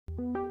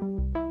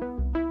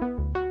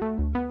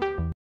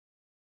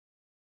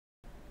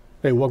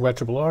Hey, welcome back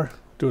to Triple R.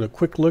 Doing a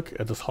quick look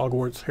at this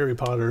Hogwarts Harry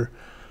Potter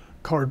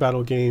card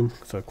battle game.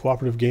 It's a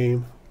cooperative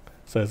game.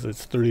 It says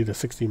it's 30 to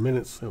 60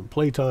 minutes in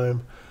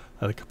playtime.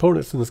 The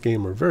components in this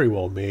game are very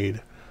well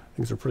made.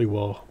 Things are pretty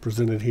well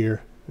presented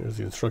here. There's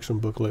the instruction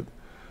booklet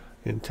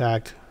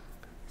intact.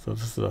 So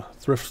this is a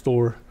thrift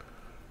store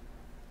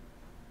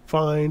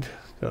find.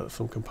 Got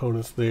some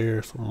components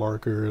there, some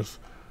markers,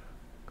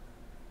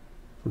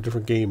 some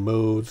different game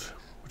modes,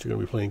 which you're going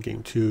to be playing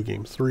game 2,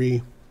 game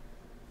 3.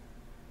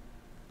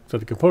 So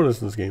the components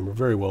in this game are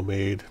very well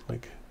made,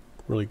 like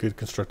really good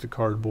constructed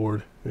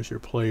cardboard. There's your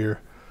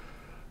player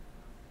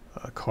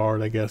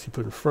card, I guess, you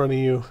put in front of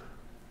you.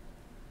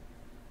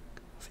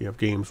 So you have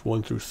games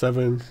 1 through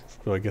 7,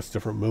 so I guess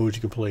different modes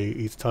you can play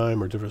each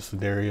time or different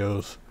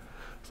scenarios.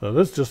 So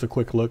this is just a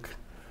quick look.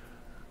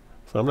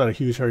 So I'm not a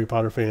huge Harry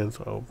Potter fan,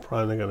 so I'm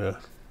probably not going to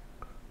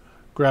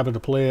grab it to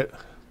play it.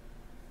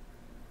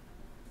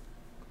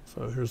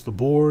 So here's the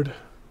board,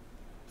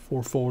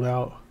 4 fold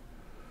out.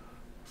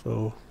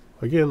 So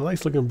again,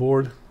 nice looking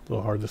board, a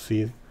little hard to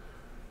see,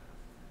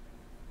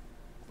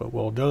 but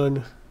well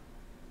done.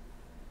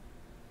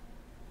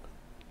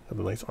 Have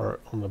the nice art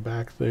on the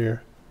back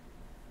there.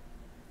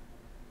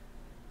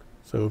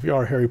 So if you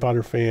are a Harry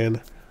Potter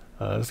fan,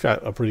 it's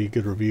got a pretty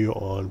good review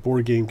on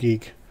Board Game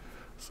Geek.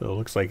 So it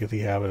looks like they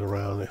have it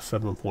around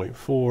 7.4.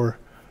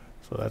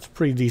 So that's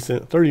pretty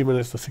decent. 30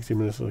 minutes to 60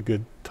 minutes is a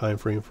good time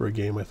frame for a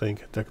game, I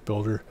think, deck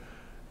builder.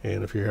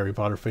 And if you're a Harry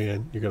Potter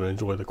fan, you're going to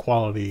enjoy the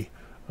quality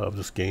of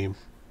this game.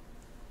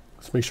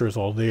 Just make sure it's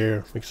all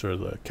there. Make sure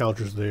the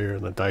counter's there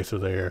and the dice are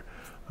there.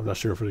 I'm not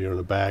sure if they're in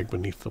the bag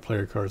beneath the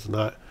player cards or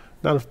not.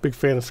 Not a big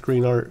fan of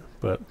screen art,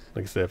 but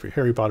like I said, if you're a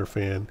Harry Potter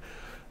fan,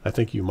 I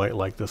think you might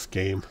like this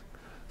game.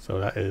 So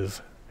that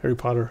is Harry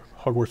Potter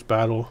Hogwarts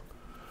Battle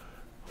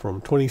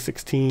from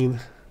 2016.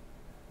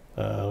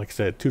 Like I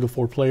said, 2 to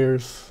 4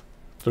 players,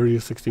 30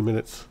 to 60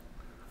 minutes.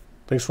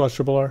 Thanks for watching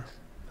Triple R.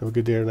 Have a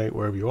good day or night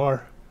wherever you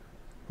are.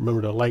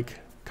 Remember to like,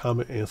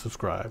 comment, and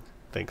subscribe.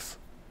 Thanks.